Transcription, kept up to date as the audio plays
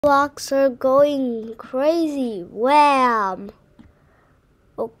Blocks are going crazy. Wham!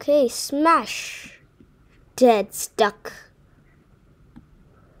 Okay, smash. Dead, stuck.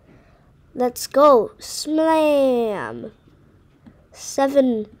 Let's go. Slam.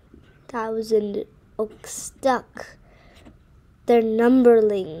 7,000 stuck. They're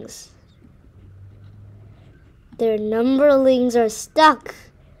numberlings. Their numberlings are stuck.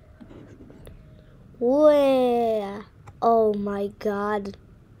 Where? Oh my god.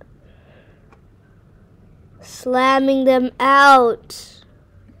 Slamming them out.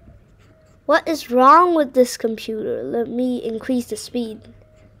 What is wrong with this computer? Let me increase the speed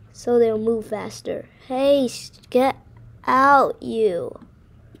so they'll move faster. Hey, get out, you.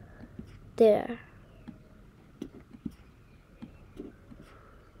 There.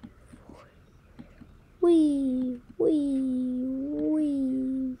 Wee, wee,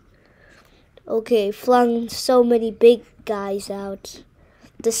 wee. Okay, flung so many big guys out.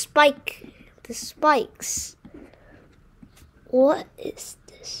 The spikes. What is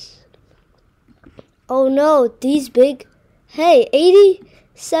this? Oh no, these big. Hey,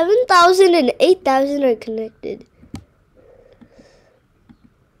 87,000 and 8,000 are connected.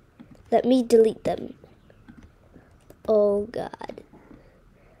 Let me delete them. Oh god.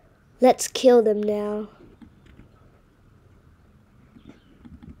 Let's kill them now.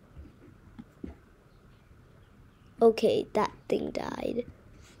 Okay, that thing died.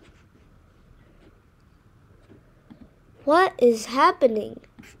 What is happening?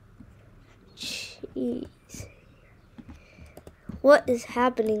 Jeez. What is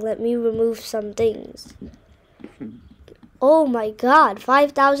happening? Let me remove some things. Oh my god,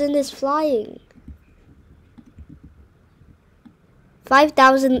 5,000 is flying.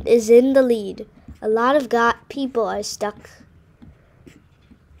 5,000 is in the lead. A lot of people are stuck.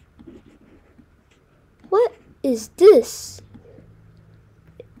 What is this?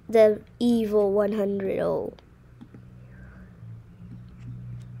 The evil 100. Oh.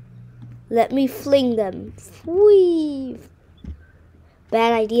 Let me fling them. Whee!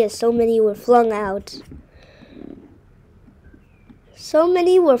 Bad idea. So many were flung out. So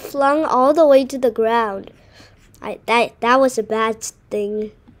many were flung all the way to the ground. That was a bad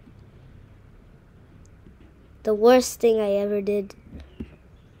thing. The worst thing I ever did.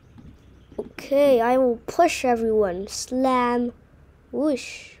 Okay, I will push everyone. Slam.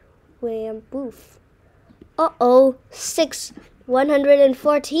 Whoosh. Wham. Boof. Uh-oh.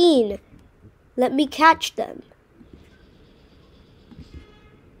 114. Let me catch them.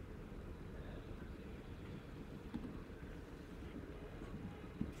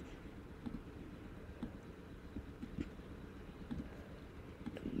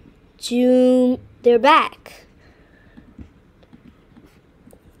 Zoom. They're back.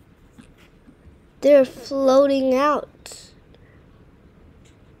 They're floating out.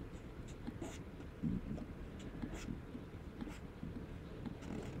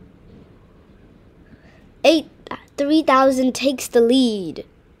 Eight 3,000 takes the lead.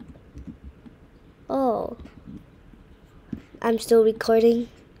 Oh. I'm still recording.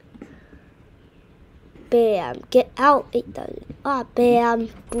 Bam. Get out. 8,000. Ah, bam.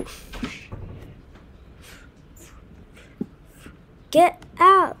 Boof. Get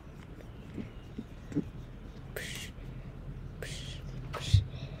out.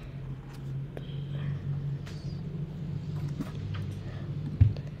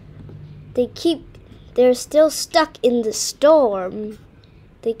 They're still stuck in the storm.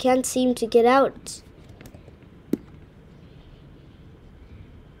 They can't seem to get out.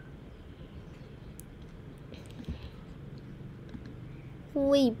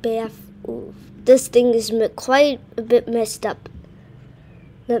 Oof. This thing is quite a bit messed up.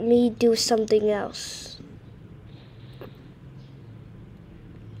 Let me do something else.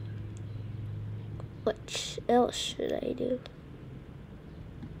 What else should I do?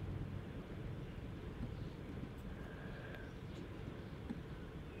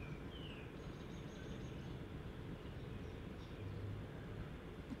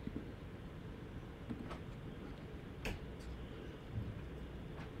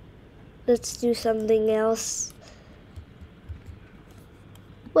 Let's do something else.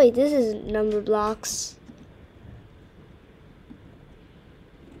 Wait, this isn't number blocks.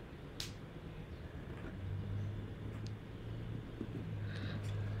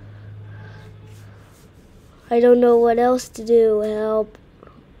 I don't know what else to do. Help.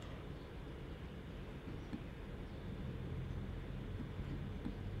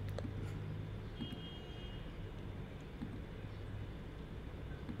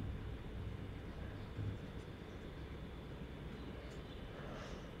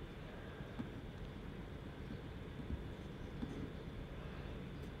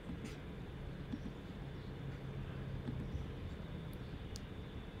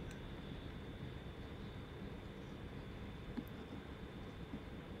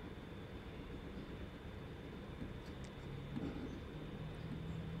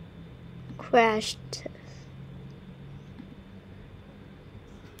 Crash test.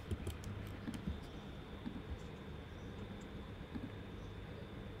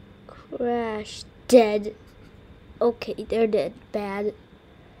 Crash. Dead. Okay, they're dead. Bad.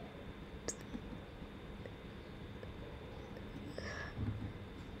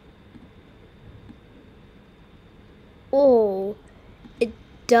 Oh, it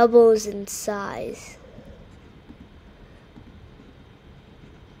doubles in size.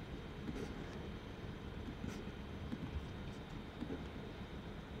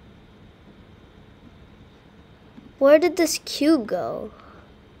 Where did this cube go?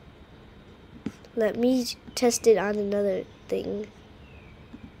 Let me test it on another thing.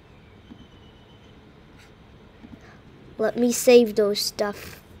 Let me save those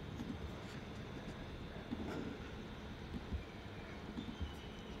stuff.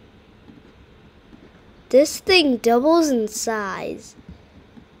 This thing doubles in size.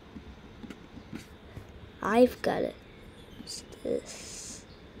 I've got it. What's this?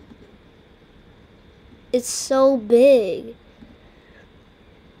 It's so big.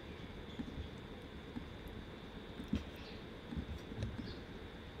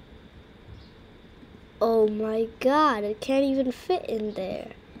 Oh my god, it can't even fit in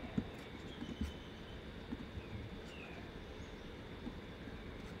there.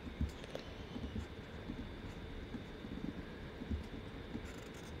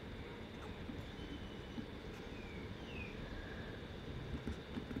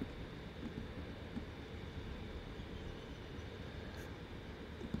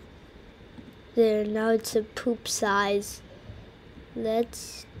 There, now it's a poop size.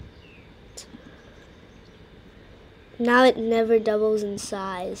 Now it never doubles in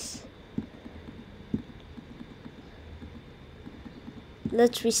size.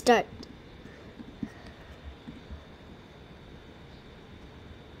 Let's restart.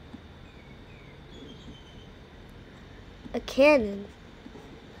 A cannon.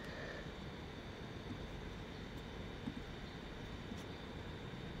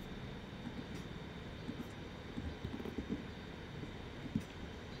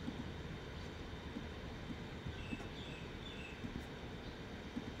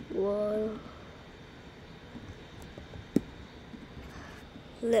 Whoa.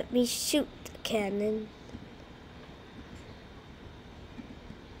 Let me shoot the cannon.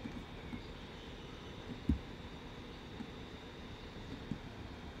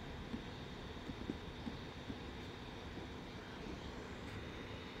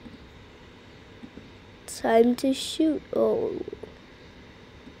 Time to shoot. Oh.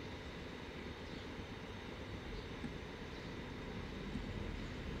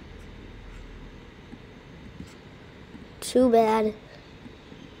 Too bad.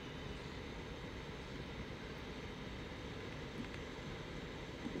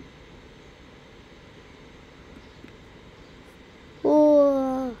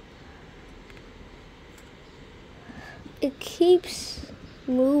 Oh. It keeps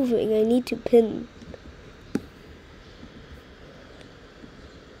moving. I need to pin.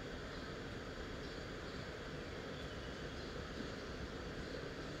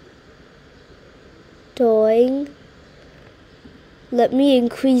 Doing. Let me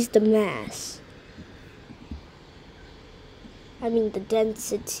increase the mass. I mean the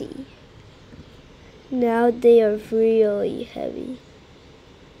density. Now they are really heavy.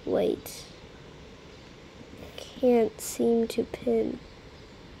 Wait. Can't seem to pin.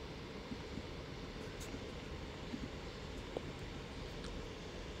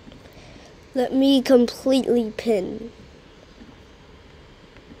 Let me completely pin.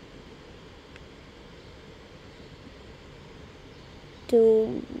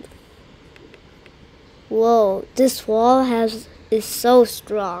 Doom. Whoa, this wall is so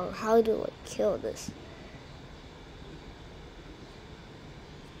strong. How do I kill this?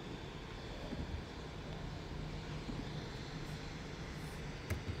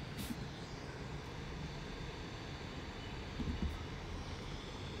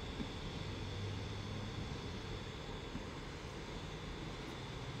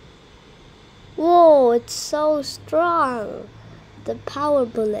 Whoa, it's so strong. The power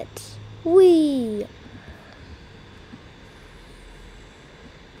bullet. Whee!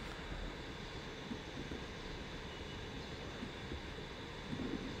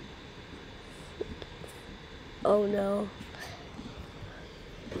 Oh no.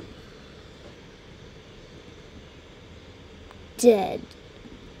 Dead.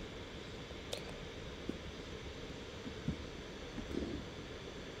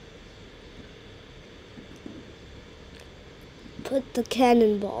 Put the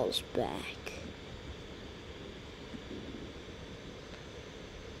cannonballs back.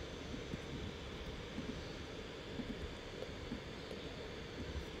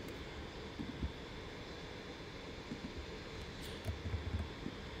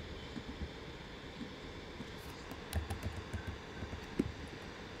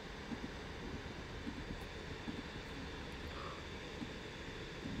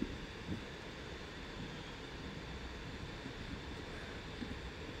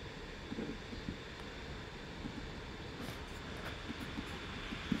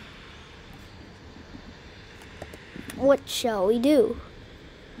 What shall we do?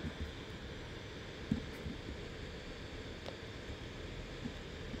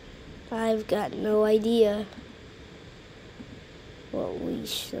 I've got no idea what we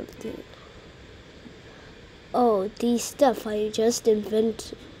shall do. Oh, these stuff I just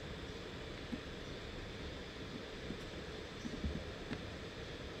invented.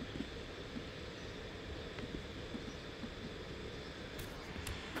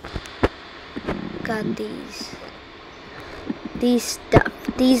 Got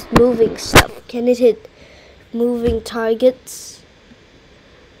these moving stuff. Can it hit moving targets?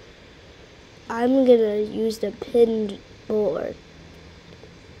 I'm gonna use the pinned board.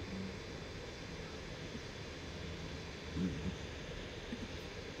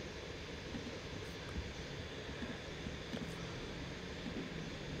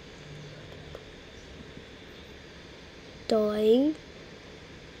 Doing.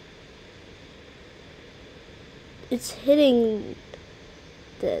 It's hitting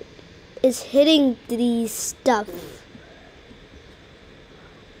these stuff.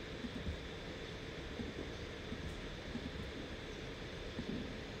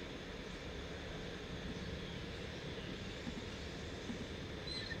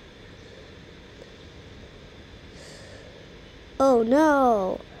 Oh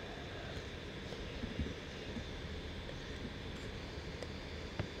no.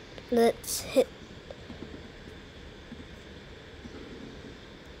 Let's hit.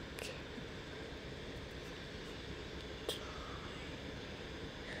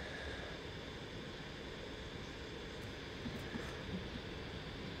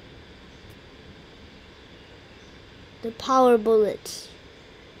 The power bullets.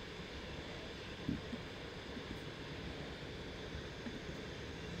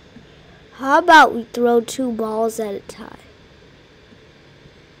 How about we throw 2 balls at a time?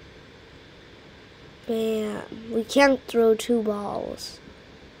 Bam. We can't throw 2 balls.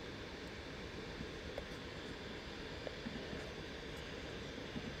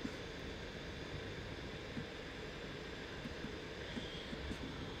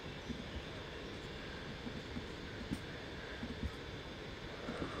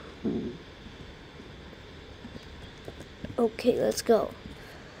 Okay, let's go.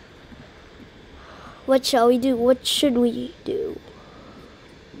 What shall we do? What should we do?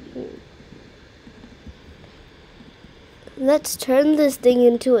 Let's turn this thing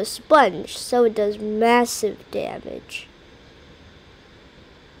into a sponge so it does massive damage.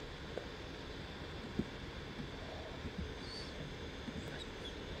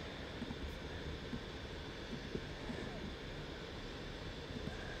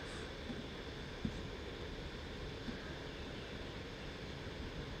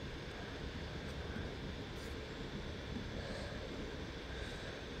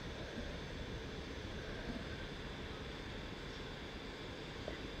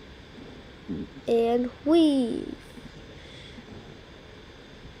 And weave.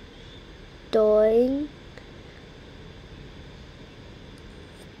 Doing.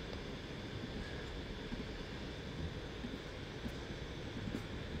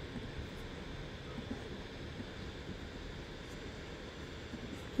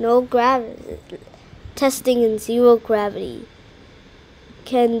 No gravity. Testing in 0 gravity.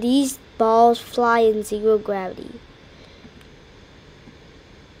 Can these balls fly in 0 gravity?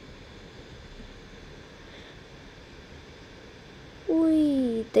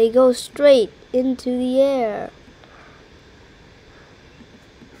 Whee! They go straight into the air.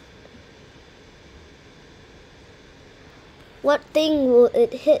 What thing will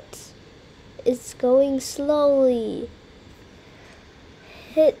it hit? It's going slowly.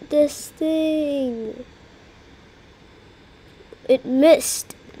 Hit this thing. It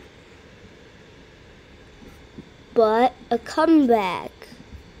missed. But a comeback.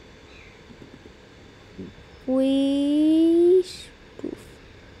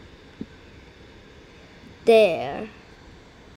 There.